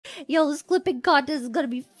Yo, this clipping contest is gonna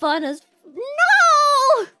be fun as...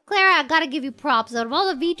 No! Clara, I gotta give you props. Out of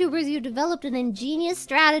all the VTubers, you developed an ingenious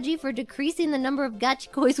strategy for decreasing the number of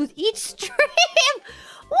gachikois with each stream.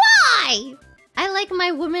 Why? I like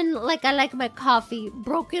my women like I like my coffee.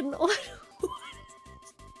 Broken...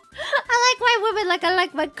 I like my women like I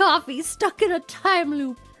like my coffee. Stuck in a time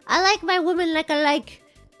loop. I like my women like I like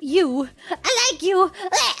you. I like you.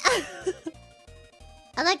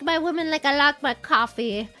 I like my women like I like my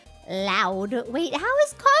coffee. Loud. Wait, how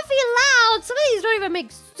is coffee loud? Some of these don't even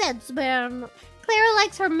make sense, man. Clara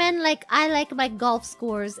likes her men like I like my golf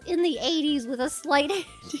scores. In the 80s with a slight...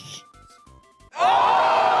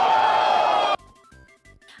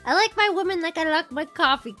 I like my women like I like my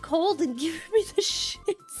coffee. Cold and giving me the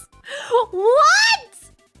shits. What?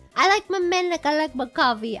 I like my men like I like my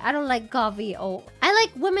coffee. I don't like coffee. Oh. I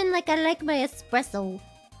like women like I like my espresso.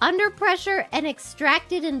 Under pressure and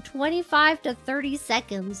extracted in 25 to 30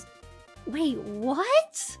 seconds. Wait,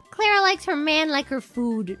 what? Clara likes her man like her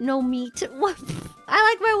food. No meat. What? I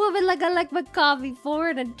like my woman like I like my coffee.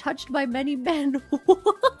 Foreign and touched by many men.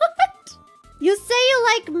 What? You say you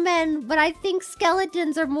like men, but I think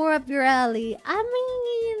skeletons are more up your alley. I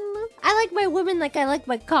mean, I like my women like I like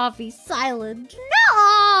my coffee. Silent.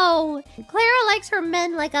 No! Clara likes her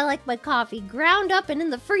men like I like my coffee. Ground up and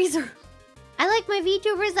in the freezer. I like my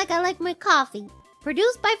VTubers like I like my coffee.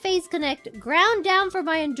 Produced by phaseconnect, ground down for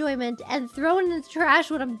my enjoyment, and thrown in the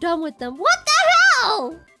trash when I'm done with them. What the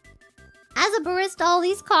hell? As a barista, all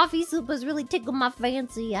these coffee supers really tickle my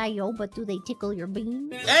fancy. Ayo, but do they tickle your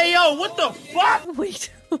bean? Hey, yo, what the fuck?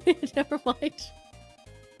 Wait, never mind.